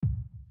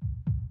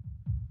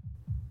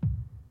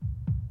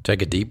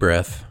Take a deep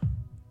breath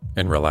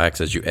and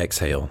relax as you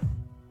exhale.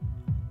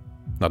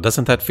 Now,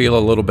 doesn't that feel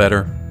a little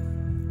better?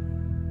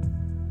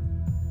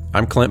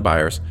 I'm Clint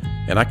Byars,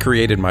 and I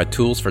created my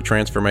Tools for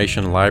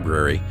Transformation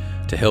library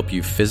to help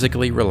you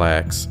physically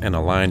relax and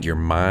align your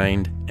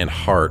mind and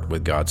heart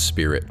with God's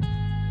Spirit.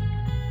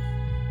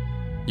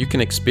 You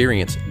can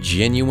experience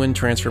genuine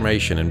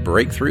transformation and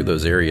break through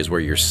those areas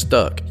where you're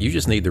stuck. You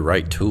just need the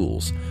right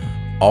tools.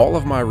 All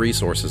of my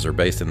resources are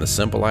based in the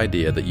simple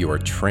idea that you are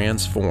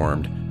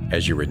transformed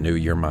as you renew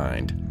your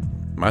mind.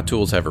 My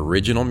tools have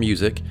original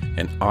music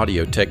and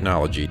audio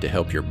technology to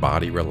help your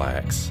body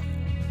relax.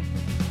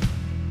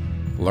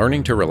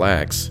 Learning to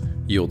relax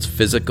yields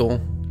physical,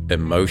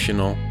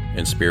 emotional,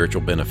 and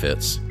spiritual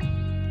benefits.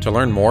 To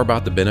learn more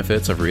about the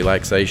benefits of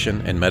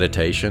relaxation and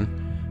meditation,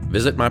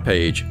 visit my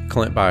page,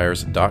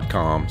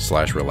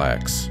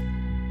 clintbyars.com/relax.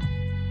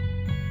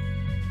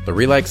 The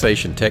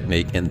relaxation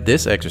technique in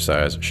this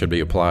exercise should be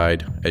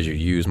applied as you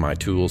use my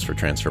Tools for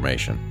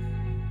Transformation.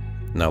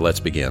 Now let's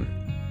begin.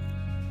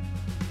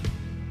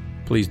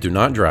 Please do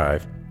not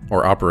drive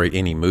or operate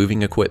any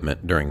moving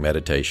equipment during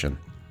meditation.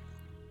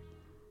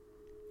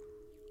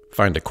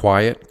 Find a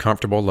quiet,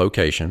 comfortable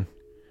location.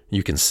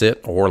 You can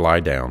sit or lie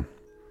down.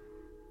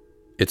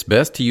 It's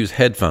best to use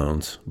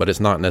headphones, but it's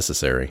not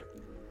necessary.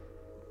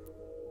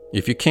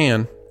 If you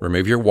can,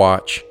 remove your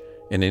watch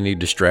and any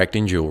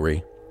distracting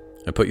jewelry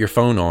and put your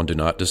phone on Do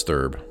Not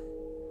Disturb.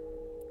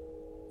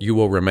 You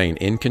will remain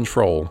in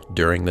control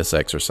during this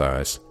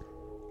exercise.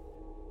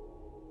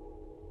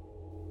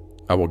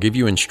 I will give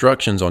you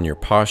instructions on your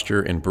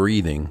posture and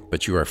breathing,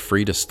 but you are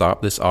free to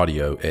stop this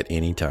audio at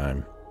any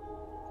time.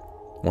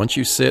 Once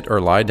you sit or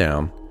lie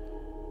down,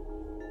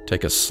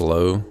 take a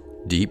slow,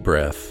 deep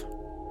breath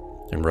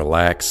and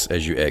relax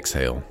as you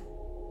exhale.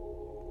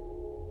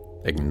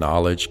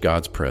 Acknowledge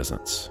God's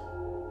presence.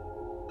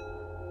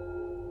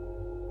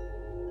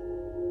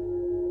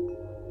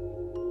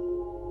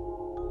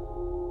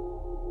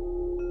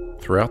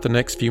 Throughout the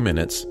next few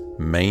minutes,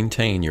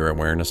 maintain your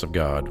awareness of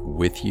God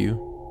with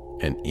you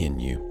and in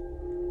you.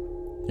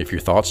 If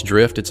your thoughts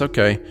drift, it's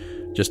okay.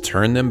 Just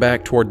turn them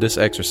back toward this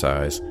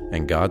exercise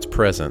and God's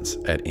presence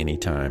at any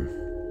time.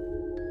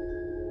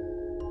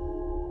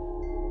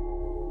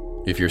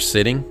 If you're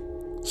sitting,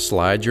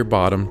 slide your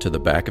bottom to the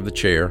back of the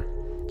chair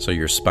so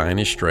your spine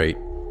is straight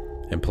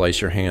and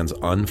place your hands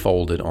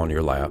unfolded on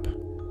your lap.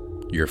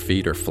 Your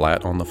feet are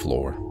flat on the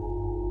floor.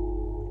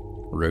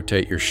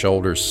 Rotate your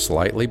shoulders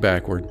slightly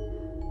backward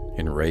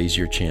and raise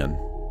your chin.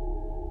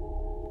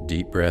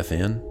 Deep breath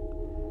in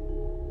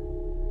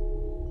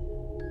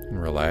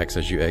and relax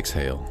as you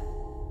exhale.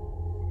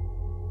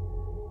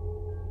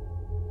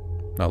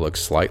 Now look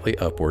slightly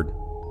upward,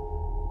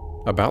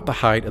 about the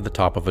height of the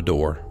top of a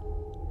door.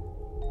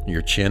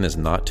 Your chin is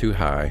not too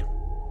high.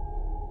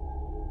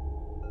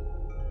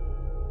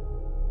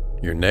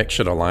 Your neck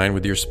should align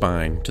with your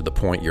spine to the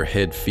point your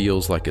head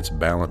feels like it's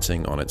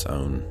balancing on its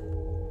own.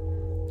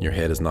 Your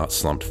head is not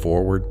slumped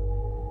forward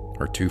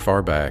or too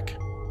far back.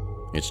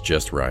 It's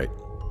just right.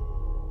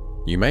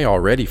 You may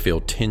already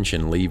feel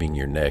tension leaving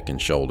your neck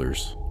and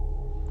shoulders.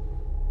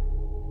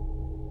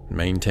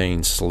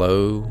 Maintain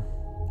slow,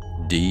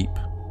 deep,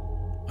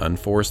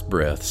 unforced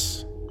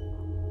breaths,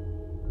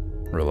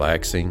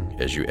 relaxing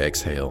as you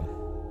exhale.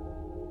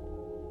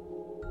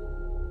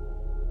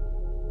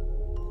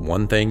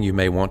 One thing you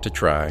may want to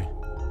try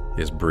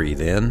is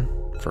breathe in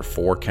for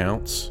 4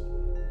 counts,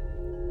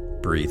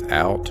 breathe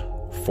out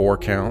 4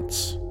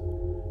 counts,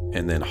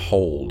 and then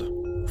hold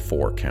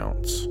 4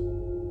 counts.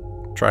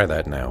 Try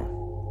that now.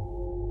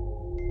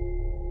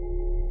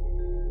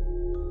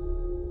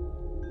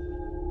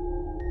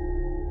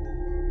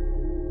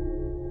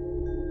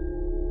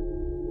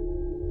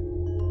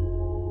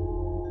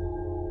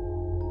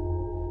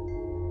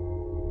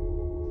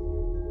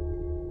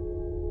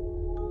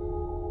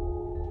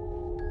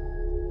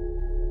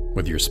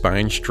 With your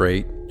spine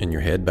straight and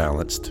your head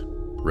balanced,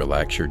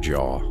 relax your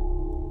jaw.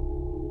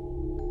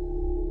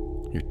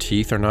 Your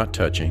teeth are not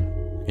touching,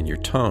 and your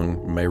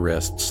tongue may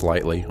rest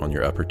slightly on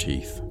your upper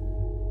teeth.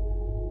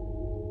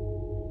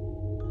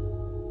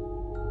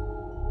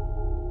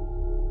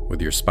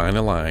 With your spine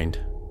aligned,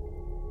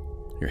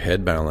 your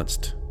head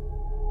balanced,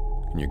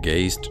 and your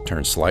gaze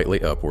turned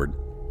slightly upward,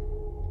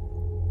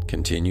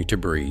 continue to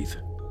breathe,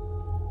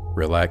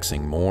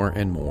 relaxing more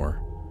and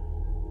more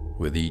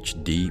with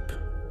each deep,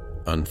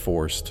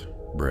 unforced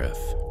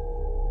breath.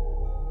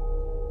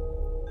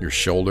 Your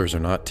shoulders are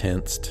not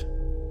tensed.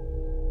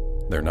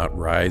 They're not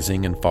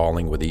rising and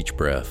falling with each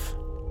breath.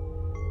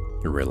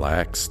 You're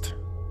relaxed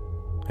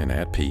and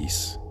at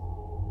peace.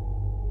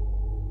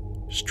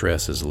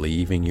 Stress is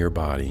leaving your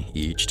body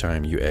each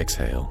time you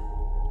exhale.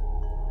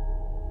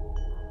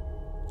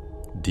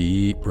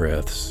 Deep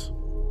breaths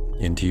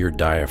into your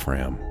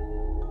diaphragm.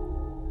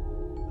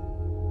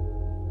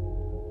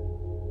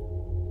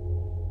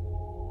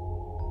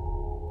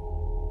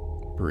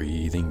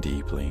 Breathing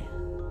deeply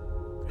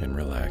and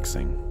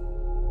relaxing.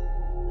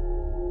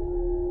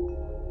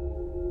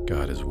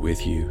 God is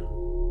with you,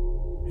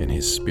 and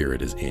His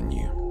Spirit is in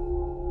you.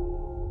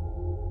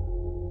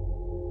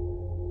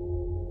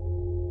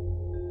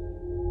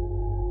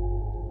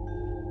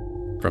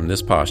 From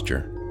this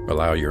posture,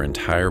 allow your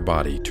entire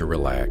body to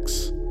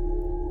relax.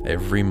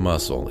 Every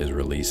muscle is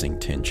releasing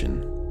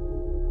tension.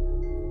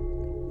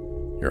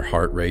 Your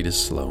heart rate is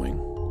slowing.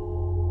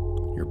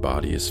 Your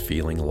body is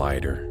feeling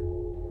lighter.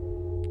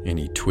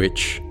 Any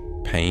twitch,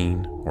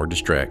 pain, or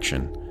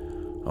distraction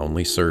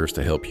only serves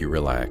to help you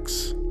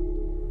relax.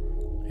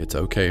 It's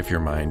okay if your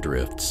mind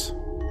drifts.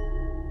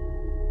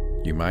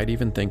 You might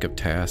even think of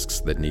tasks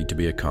that need to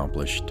be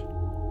accomplished,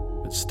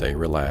 but stay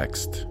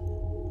relaxed.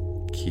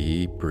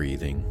 Keep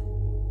breathing.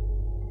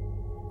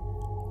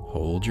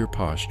 Hold your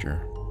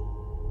posture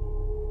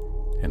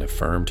and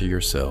affirm to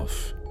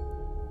yourself,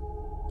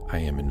 I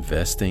am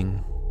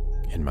investing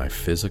in my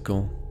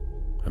physical,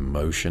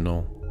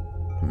 emotional,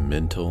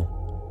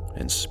 mental,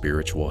 and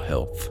spiritual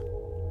health.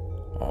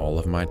 All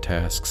of my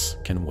tasks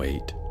can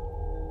wait.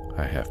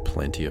 I have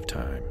plenty of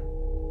time.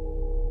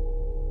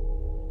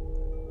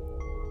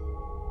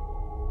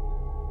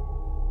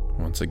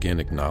 Once again,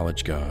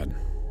 acknowledge God.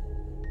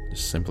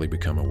 Just simply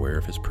become aware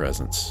of His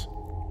presence.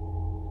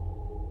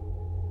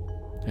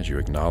 As you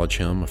acknowledge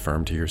Him,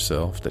 affirm to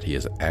yourself that He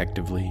is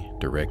actively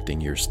directing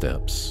your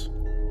steps.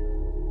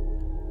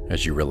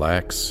 As you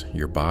relax,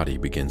 your body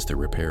begins to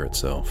repair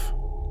itself.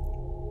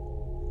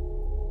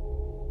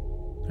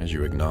 As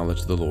you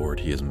acknowledge the Lord,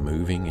 He is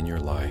moving in your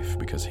life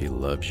because He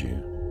loves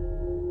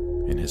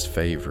you, and His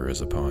favor is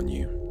upon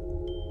you.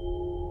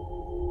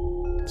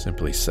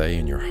 Simply say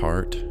in your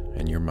heart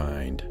and your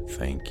mind,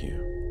 thank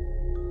you.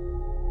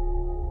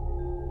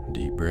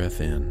 Deep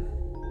breath in.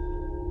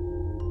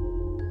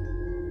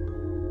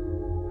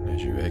 And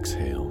as you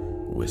exhale,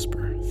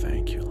 whisper,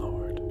 thank you,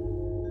 Lord.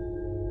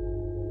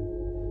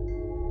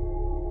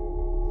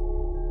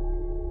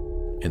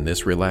 In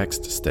this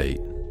relaxed state,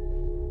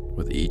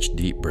 with each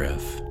deep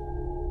breath,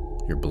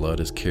 your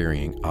blood is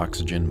carrying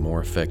oxygen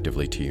more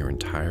effectively to your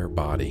entire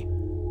body,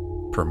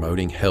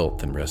 promoting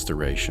health and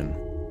restoration.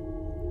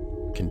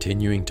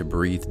 Continuing to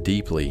breathe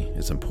deeply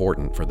is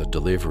important for the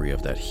delivery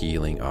of that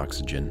healing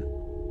oxygen.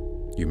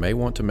 You may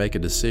want to make a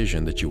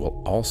decision that you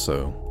will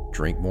also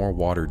drink more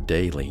water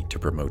daily to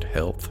promote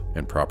health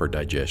and proper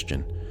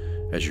digestion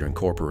as you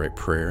incorporate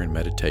prayer and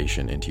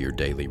meditation into your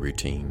daily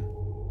routine.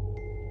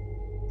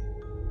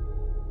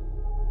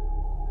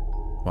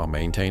 While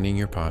maintaining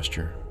your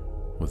posture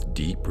with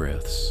deep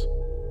breaths,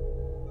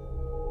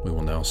 we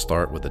will now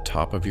start with the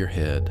top of your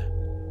head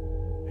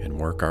and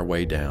work our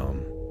way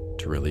down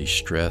to release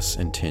stress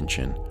and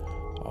tension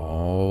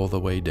all the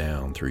way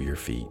down through your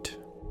feet.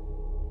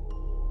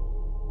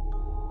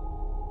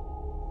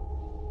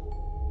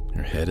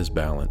 Your head is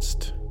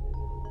balanced.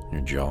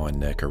 Your jaw and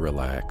neck are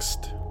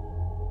relaxed.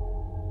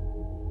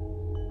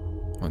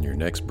 On your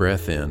next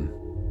breath in,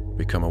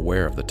 become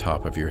aware of the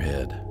top of your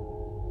head.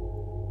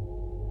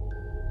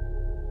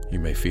 You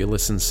may feel a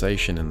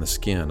sensation in the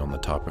skin on the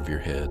top of your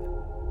head.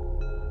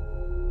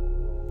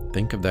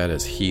 Think of that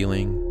as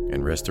healing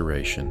and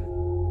restoration.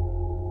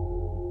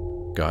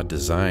 God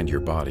designed your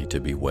body to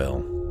be well.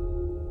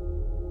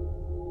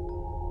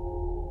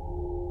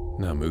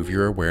 Now move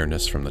your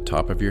awareness from the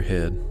top of your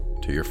head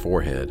to your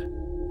forehead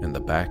and the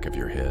back of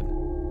your head.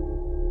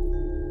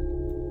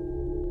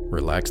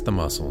 Relax the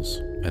muscles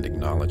and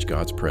acknowledge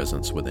God's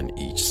presence within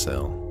each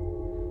cell.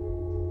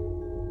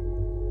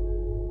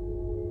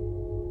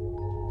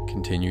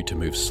 Continue to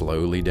move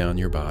slowly down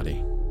your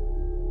body,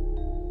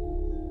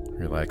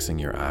 relaxing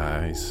your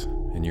eyes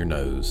and your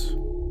nose,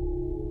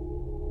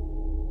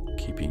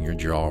 keeping your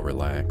jaw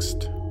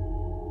relaxed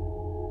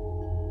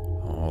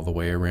all the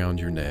way around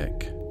your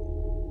neck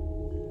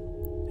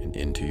and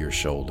into your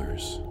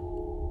shoulders,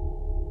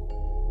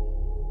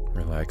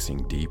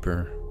 relaxing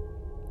deeper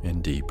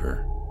and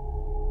deeper,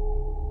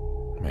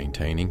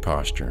 maintaining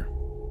posture.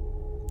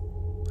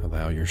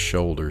 Allow your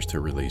shoulders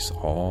to release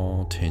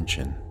all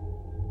tension.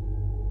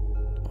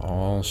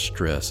 All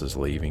stress is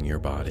leaving your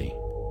body,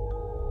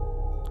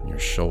 and your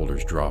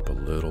shoulders drop a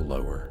little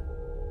lower.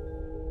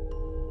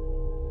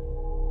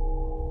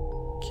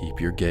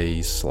 Keep your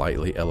gaze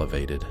slightly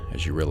elevated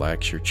as you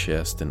relax your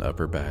chest and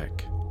upper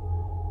back.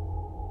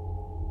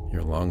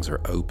 Your lungs are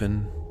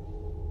open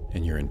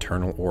and your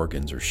internal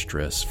organs are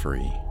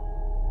stress-free.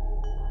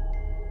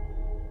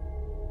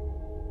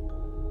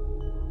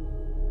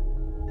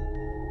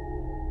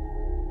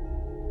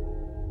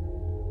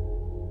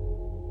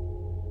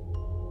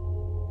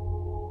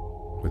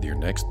 With your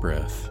next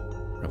breath,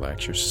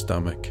 relax your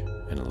stomach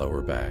and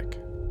lower back.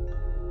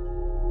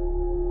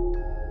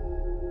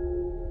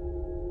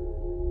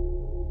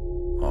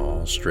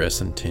 All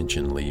stress and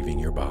tension leaving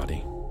your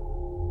body.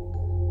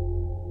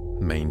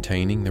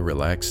 Maintaining the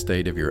relaxed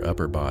state of your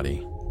upper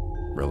body,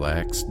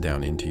 relax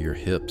down into your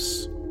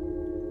hips,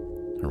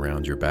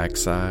 around your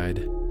backside,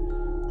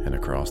 and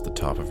across the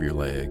top of your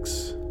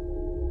legs.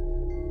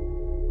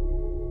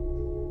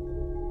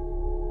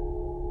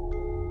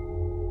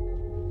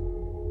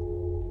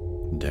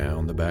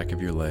 Down the back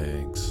of your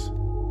legs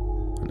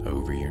and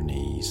over your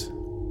knees.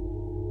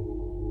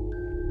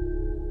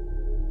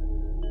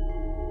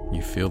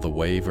 You feel the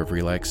wave of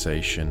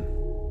relaxation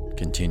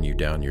continue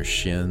down your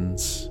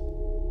shins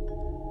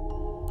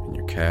and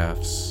your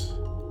calves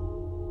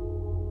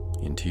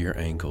into your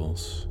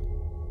ankles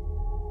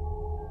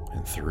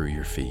and through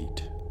your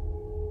feet.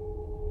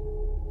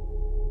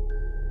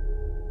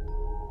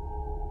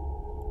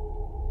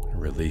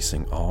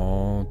 Releasing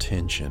all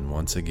tension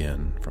once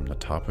again from the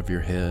top of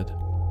your head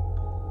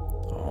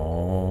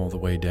all the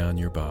way down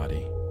your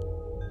body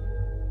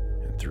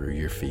and through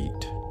your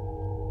feet.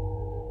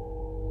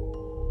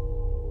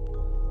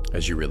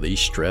 As you release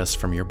stress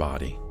from your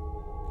body,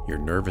 your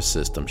nervous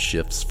system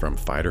shifts from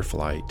fight or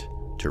flight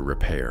to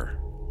repair.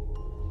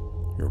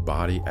 Your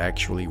body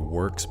actually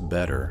works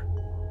better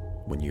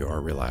when you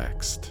are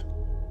relaxed.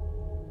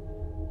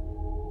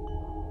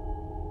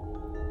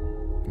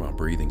 While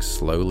breathing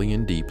slowly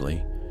and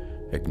deeply,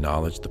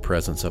 acknowledge the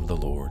presence of the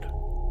Lord.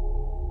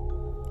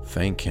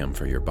 Thank Him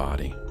for your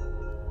body.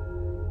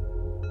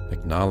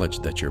 Acknowledge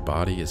that your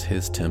body is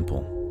His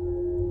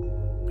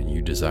temple, and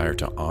you desire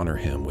to honor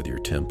Him with your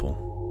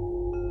temple.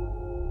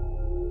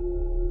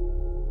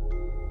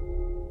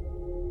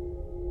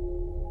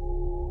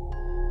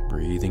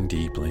 Breathing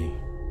deeply,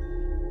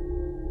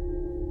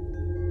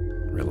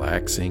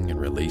 relaxing and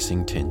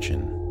releasing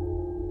tension,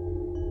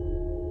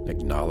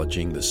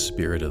 acknowledging the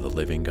Spirit of the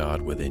living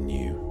God within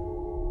you.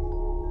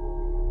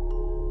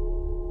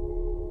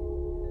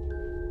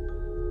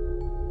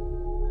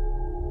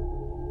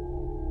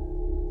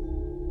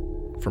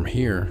 From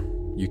here,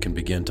 you can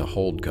begin to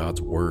hold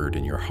God's word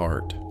in your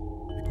heart,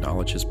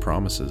 acknowledge His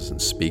promises,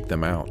 and speak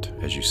them out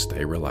as you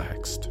stay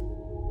relaxed.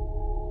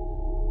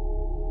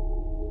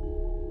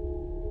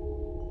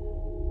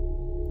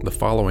 The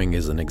following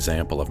is an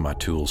example of my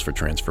tools for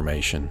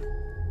transformation.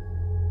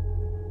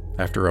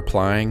 After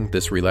applying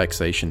this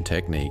relaxation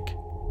technique,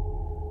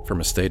 from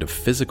a state of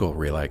physical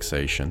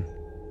relaxation,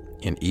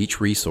 in each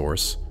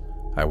resource,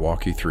 I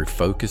walk you through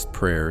focused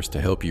prayers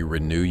to help you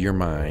renew your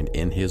mind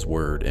in His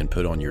Word and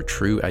put on your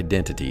true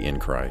identity in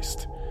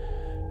Christ.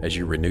 As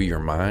you renew your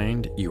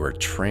mind, you are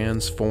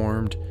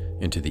transformed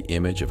into the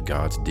image of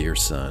God's dear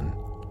Son.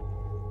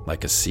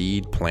 Like a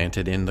seed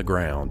planted in the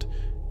ground,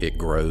 it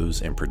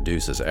grows and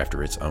produces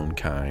after its own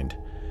kind.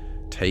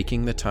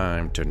 Taking the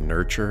time to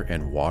nurture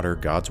and water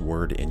God's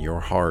Word in your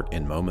heart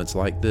in moments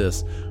like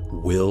this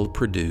will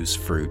produce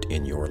fruit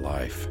in your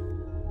life.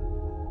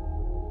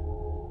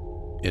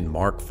 In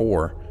Mark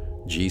 4,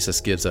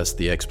 Jesus gives us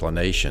the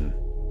explanation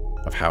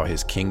of how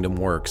His kingdom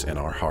works in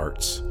our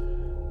hearts.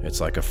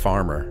 It's like a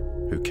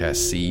farmer who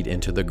casts seed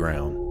into the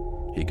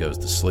ground. He goes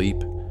to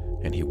sleep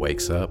and he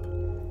wakes up.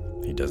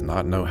 He does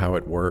not know how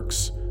it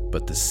works,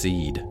 but the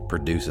seed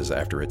produces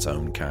after its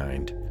own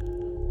kind.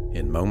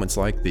 In moments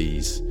like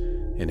these,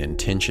 in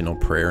intentional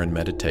prayer and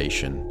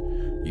meditation,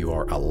 you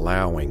are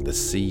allowing the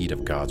seed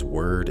of God's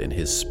Word and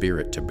His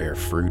Spirit to bear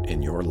fruit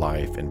in your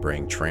life and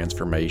bring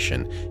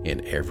transformation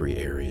in every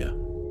area.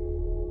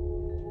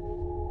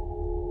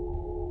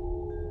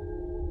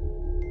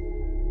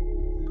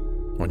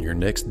 On your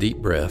next deep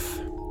breath,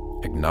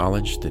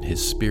 acknowledge that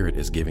His Spirit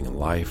is giving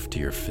life to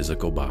your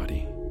physical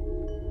body.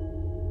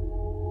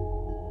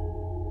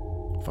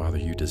 Father,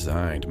 you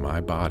designed my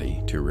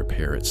body to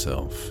repair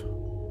itself.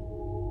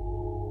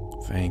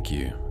 Thank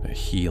you that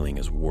healing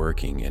is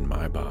working in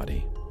my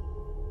body.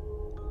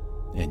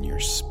 And your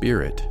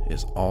Spirit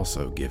is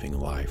also giving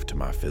life to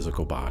my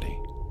physical body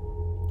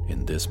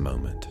in this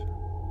moment.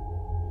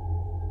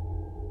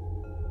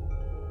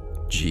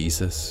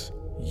 Jesus,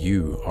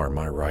 you are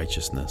my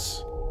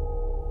righteousness.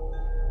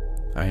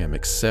 I am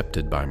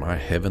accepted by my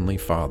Heavenly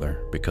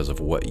Father because of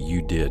what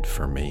you did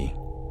for me.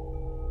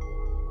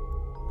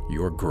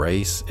 Your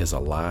grace is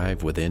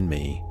alive within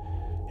me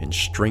and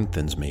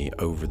strengthens me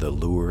over the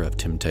lure of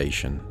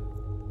temptation.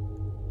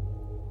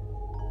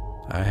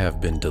 I have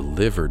been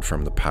delivered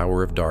from the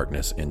power of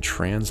darkness and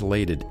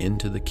translated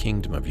into the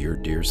kingdom of your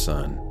dear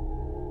Son.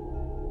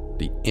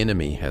 The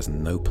enemy has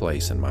no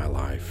place in my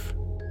life.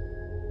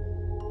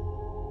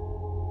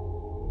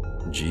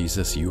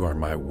 Jesus, you are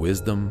my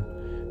wisdom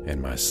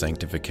and my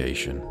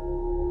sanctification.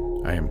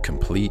 I am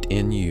complete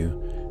in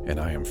you, and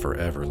I am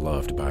forever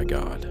loved by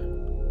God.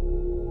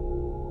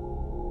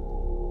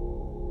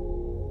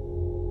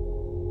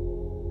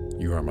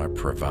 You are my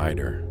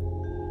provider,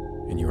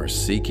 and you are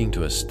seeking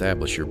to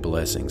establish your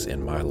blessings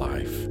in my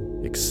life,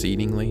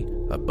 exceedingly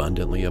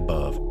abundantly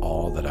above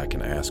all that I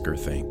can ask or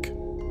think.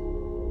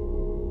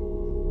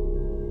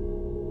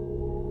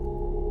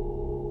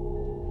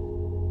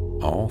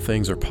 All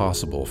things are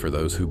possible for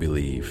those who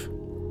believe.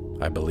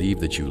 I believe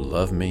that you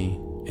love me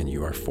and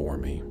you are for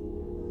me.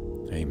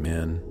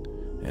 Amen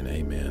and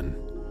amen.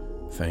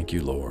 Thank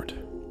you, Lord.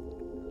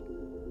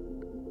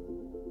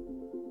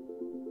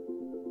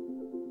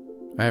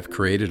 I have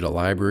created a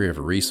library of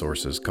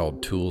resources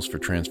called Tools for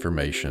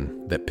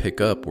Transformation that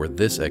pick up where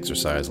this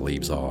exercise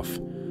leaves off.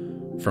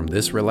 From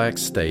this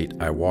relaxed state,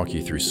 I walk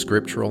you through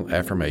scriptural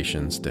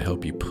affirmations to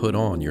help you put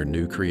on your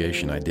new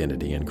creation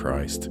identity in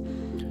Christ.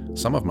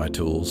 Some of my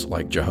tools,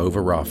 like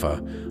Jehovah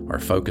Rapha, are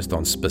focused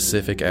on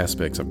specific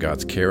aspects of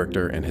God's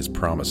character and His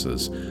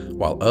promises,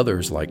 while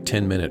others, like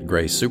 10-Minute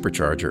Grace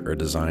Supercharger, are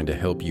designed to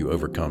help you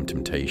overcome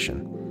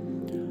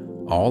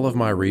temptation. All of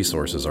my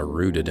resources are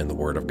rooted in the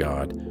Word of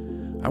God.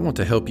 I want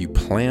to help you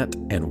plant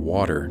and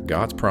water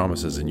God's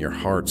promises in your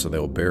heart so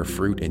they'll bear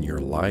fruit in your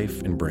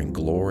life and bring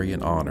glory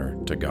and honor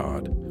to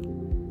God.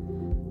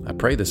 I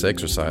pray this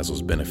exercise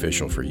was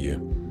beneficial for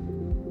you.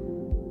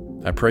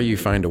 I pray you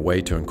find a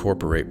way to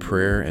incorporate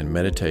prayer and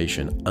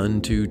meditation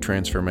unto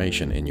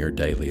transformation in your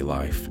daily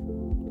life.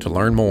 To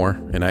learn more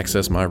and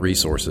access my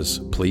resources,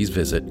 please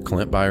visit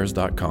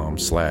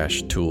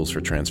clintbyars.com/tools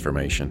for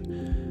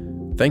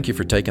transformation. Thank you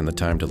for taking the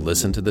time to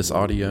listen to this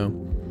audio.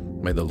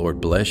 May the Lord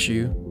bless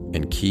you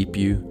and keep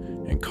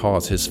you and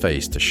cause His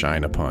face to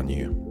shine upon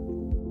you.